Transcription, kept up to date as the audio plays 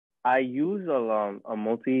I use a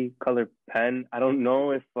multicolor pen. I don't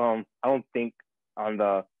know if I don't think on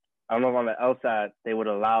the I don't know if on the LSAT they would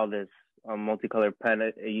allow this multicolor pen.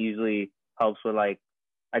 It usually helps with like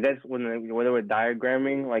I guess when they were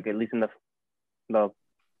diagramming, like at least in the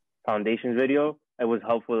foundations video, it was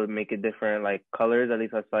helpful to make it different like colors. At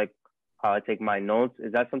least that's like how I take my notes.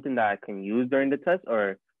 Is that something that I can use during the test,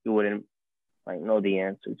 or you wouldn't like know the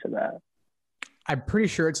answer to that? I'm pretty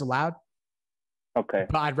sure it's allowed. Okay.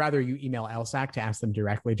 But I'd rather you email LSAC to ask them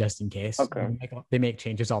directly just in case. Okay. They make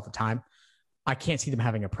changes all the time. I can't see them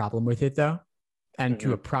having a problem with it though. And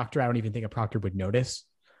to a proctor, I don't even think a proctor would notice.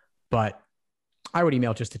 But I would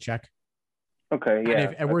email just to check. Okay, yeah.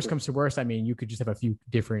 And if worst comes to worst, I mean, you could just have a few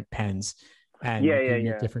different pens and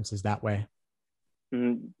make differences that way.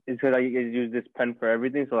 It's because I use this pen for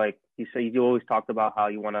everything. So like you always talked about how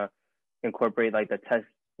you want to incorporate like the test.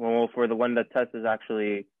 Well, for the one the test is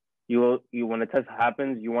actually you when the test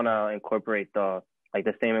happens, you want to incorporate the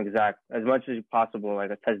same exact as much as possible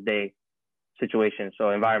like a test day situation,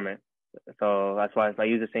 so environment. So that's why if I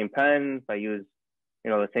use the same pen, if I use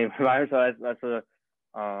the same environment, so that's what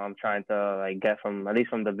I'm trying to like get from at least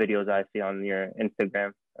from the videos I see on your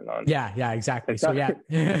Instagram and on yeah exactly. So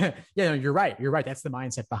no, you're right. That's the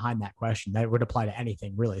mindset behind that question. That would apply to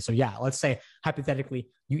anything really. So yeah, let's say hypothetically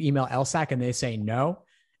you email LSAC and they say no.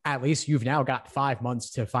 At least you've now got 5 months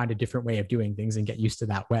to find a different way of doing things and get used to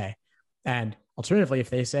that way. And alternatively, if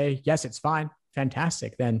they say, yes, it's fine,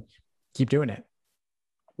 fantastic, then keep doing it.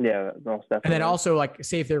 Yeah, most definitely. And then also like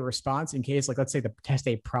save their response in case, like, let's say the test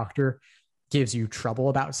day proctor gives you trouble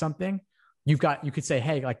about something. You could say,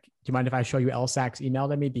 hey, like, do you mind if I show you LSAC's email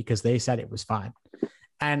to me? Because they said it was fine.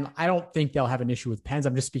 And I don't think they'll have an issue with pens.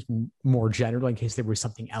 I'm just speaking more generally in case there was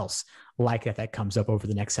something else like that comes up over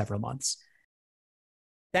the next several months.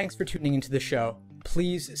 Thanks for tuning into the show.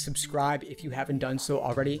 Please subscribe if you haven't done so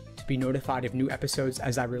already to be notified of new episodes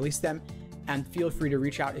as I release them. And feel free to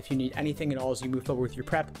reach out if you need anything at all as you move forward with your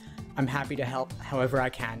prep. I'm happy to help however I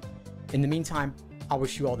can. In the meantime, I'll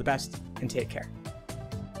wish you all the best and take care.